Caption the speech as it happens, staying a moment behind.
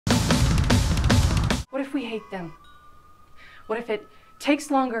What if we hate them? What if it takes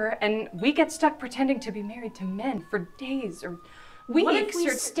longer and we get stuck pretending to be married to men for days or weeks? What if we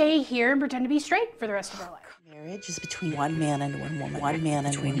stay here and pretend to be straight for the rest of our life? Marriage is between one man and one woman. One man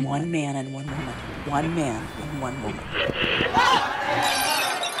and between one man and one woman. One man and one woman.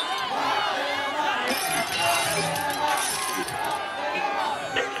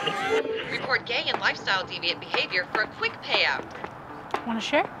 Report gay and lifestyle deviant behavior for a quick payout. Want to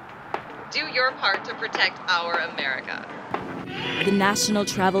share? Do your part to protect our America. The national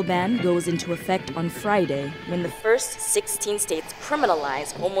travel ban goes into effect on Friday when the first 16 states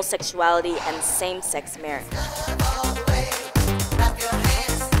criminalize homosexuality and same-sex marriage.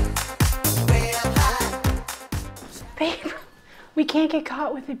 Babe, we can't get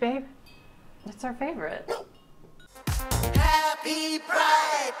caught with it, babe. It's our favorite. Happy Pride!